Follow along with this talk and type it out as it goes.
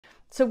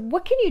So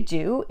what can you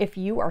do if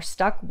you are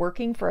stuck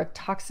working for a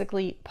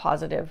toxically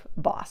positive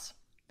boss?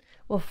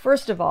 Well,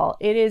 first of all,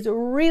 it is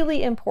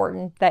really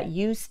important that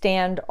you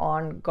stand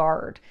on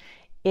guard.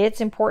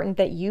 It's important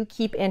that you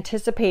keep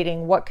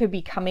anticipating what could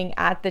be coming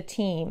at the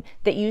team,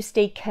 that you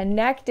stay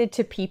connected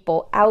to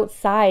people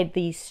outside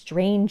the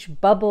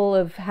strange bubble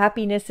of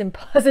happiness and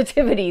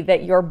positivity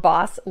that your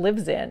boss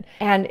lives in,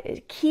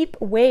 and keep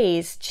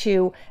ways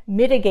to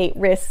mitigate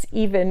risks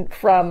even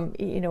from,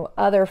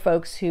 other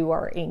folks who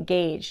are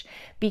engaged,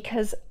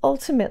 because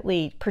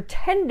ultimately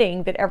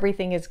pretending that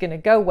everything is going to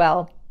go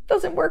well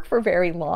doesn't work for very long.